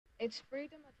It's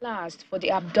freedom at last for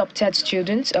the abducted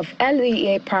students of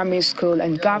LEA Primary School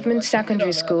and Government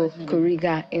Secondary School,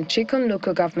 Kuriga, in Chikun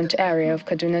local government area of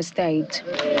Kaduna State.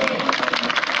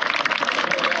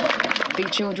 The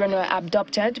children were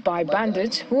abducted by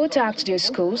bandits who attacked their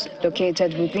schools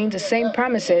located within the same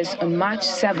premises on March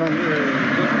 7.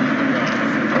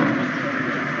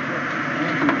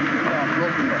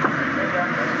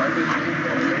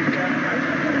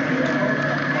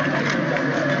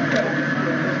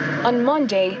 On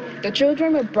Monday, the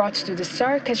children were brought to the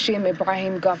Sir Kashim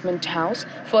Ibrahim Government House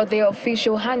for their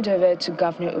official handover to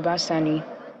Governor Sani.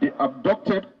 The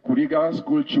abducted Kuriga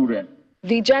school children.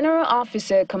 The general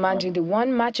officer commanding the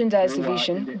 1 Merchandise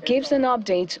Division gives an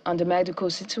update on the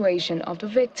medical situation of the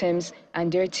victims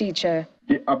and their teacher.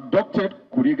 The abducted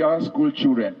Kuriga school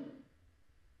children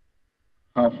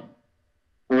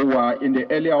were in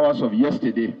the early hours of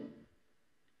yesterday,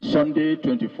 Sunday,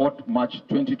 24th March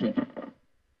 2020.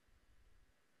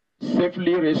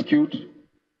 Safely rescued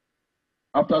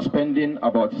after spending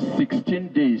about 16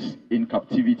 days in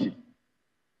captivity.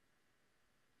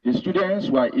 The students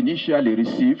were initially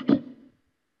received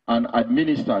and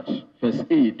administered first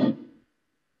aid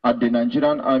at the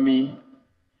Nigerian Army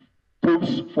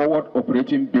Troops Forward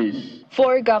Operating Base.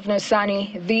 For Governor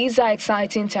Sani, these are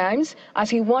exciting times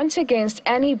as he warns against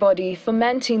anybody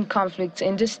fomenting conflict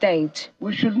in the state.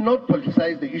 We should not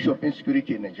politicize the issue of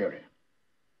insecurity in Nigeria.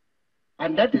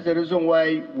 And that is the reason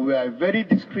why we are very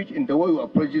discreet in the way we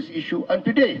approach this issue, and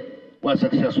today we are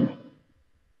successful.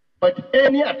 But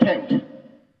any attempt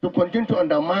to continue to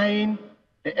undermine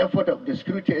the effort of the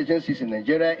security agencies in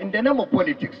Nigeria in the name of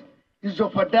politics is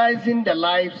jeopardizing the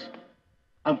lives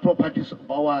and properties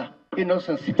of our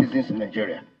innocent citizens in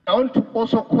Nigeria. I want to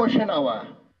also caution our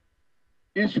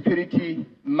insecurity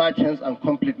merchants and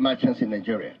conflict merchants in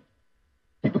Nigeria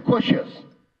to be cautious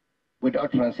with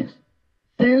utterances.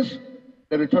 Since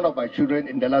the return of my children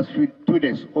in the last 2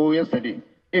 days, or yesterday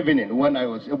evening when I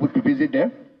was able to visit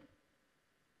them,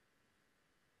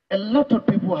 a lot of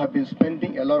people have been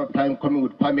spending a lot of time coming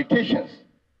with permutations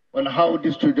on how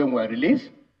these children were released,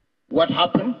 what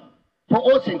happened.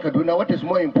 For us in Kaduna, what is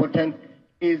more important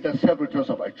is the safe returns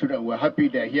of our children. We're happy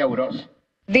they're here with us.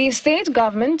 The state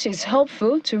government is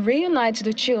hopeful to reunite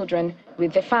the children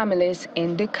with their families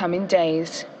in the coming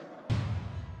days.